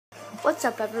What's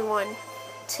up, everyone?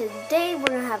 Today we're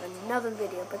going to have another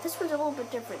video, but this one's a little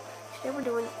bit different. Today we're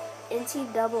doing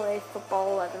NCAA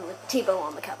Football 11 with Tebow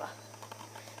on the cover.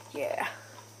 Yeah.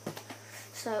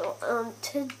 So,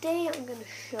 today I'm going to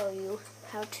show you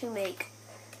how to make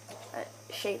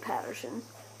Shea Patterson.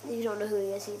 If you don't know who he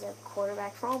is, he's a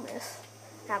quarterback for Ole Miss.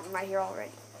 I have him right here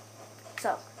already.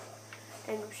 So,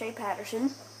 and Shea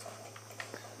Patterson,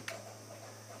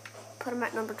 put him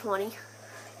at number 20.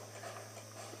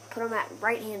 Put him at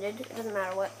right-handed. It doesn't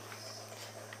matter what.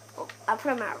 Well, I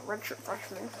put him at redshirt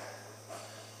freshman.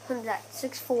 Put him at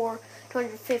 6'4",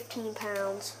 215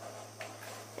 pounds,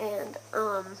 and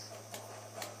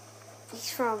he's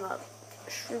from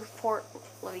Shreveport,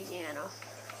 Louisiana.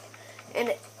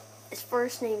 And his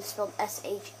first name is spelled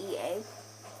S-H-E-A. It's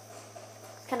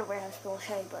kind of weird how to spell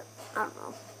Shea, but I don't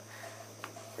know.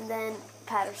 And then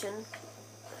Patterson.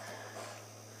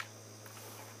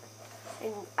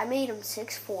 And I made him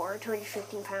 6'4",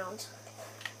 215 pounds.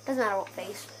 Doesn't matter what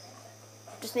face.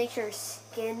 Just make sure his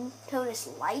skin tone is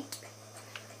light.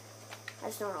 I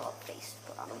just don't know what face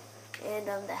to put on him.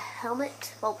 And the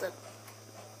helmet, well, the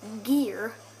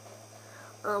gear,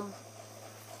 I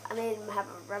made him have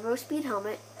a Revo Speed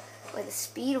helmet with a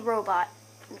Speed Robot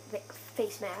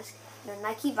face mask and a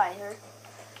Nike visor.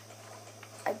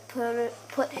 I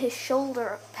put his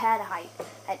shoulder pad height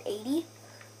at 80.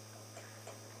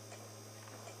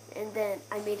 And then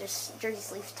I made his jersey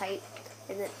sleeves tight.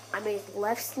 And then I made his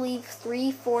left sleeve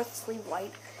 3/4 sleeve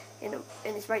white. And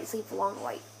his right sleeve long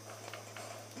white.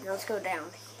 Now let's go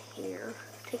down here.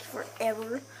 It takes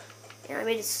forever. And I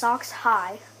made his socks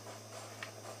high.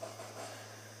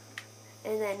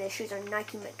 And then his shoes are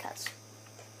Nike mid-cuts.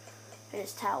 And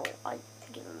his towel, I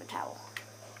give him a towel.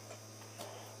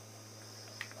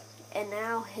 And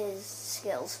now his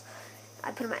skills. I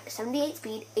put him at 78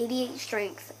 speed, 88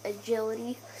 strength,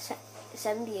 agility,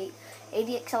 78,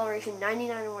 80 acceleration,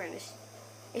 99 awareness.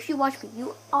 If you watch me,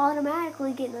 you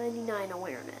automatically get 99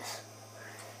 awareness.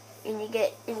 And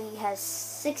he has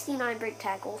 69 break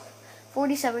tackle,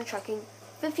 47 trucking,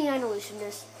 59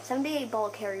 elusiveness, 78 ball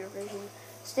carrier vision,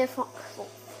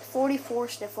 44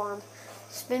 stiff arm,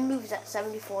 spin moves at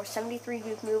 74, 73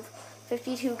 goose move,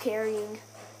 52 carrying,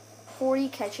 40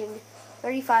 catching,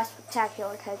 35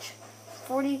 spectacular catch,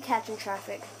 40 catch in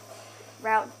traffic,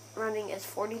 route running is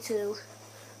 42,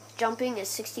 jumping is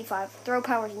 65, throw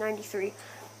power is 93,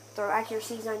 throw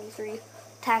accuracy is 93,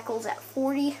 tackles at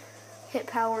 40, hit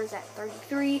power is at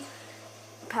 33,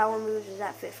 power moves is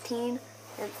at 15,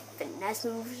 and finesse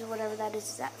moves or whatever that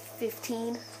is at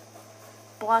 15,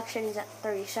 block shedding is at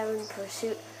 37,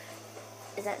 pursuit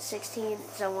is at 16,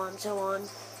 so on, so on.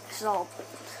 This is all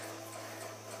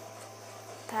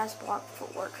pass block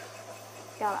footwork.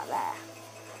 Forgot about that.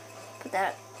 Put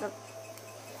that at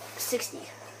 60.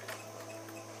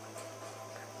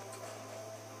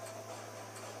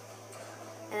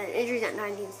 And then injuries at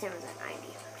 90 and stamina's at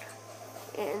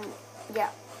 90. And yeah,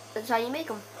 that's how you make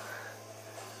them.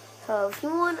 So if you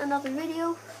want another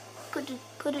video,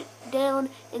 put it down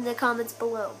in the comments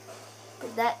below.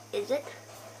 But that is it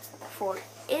for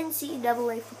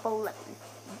NCAA Football 11.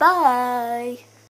 Bye!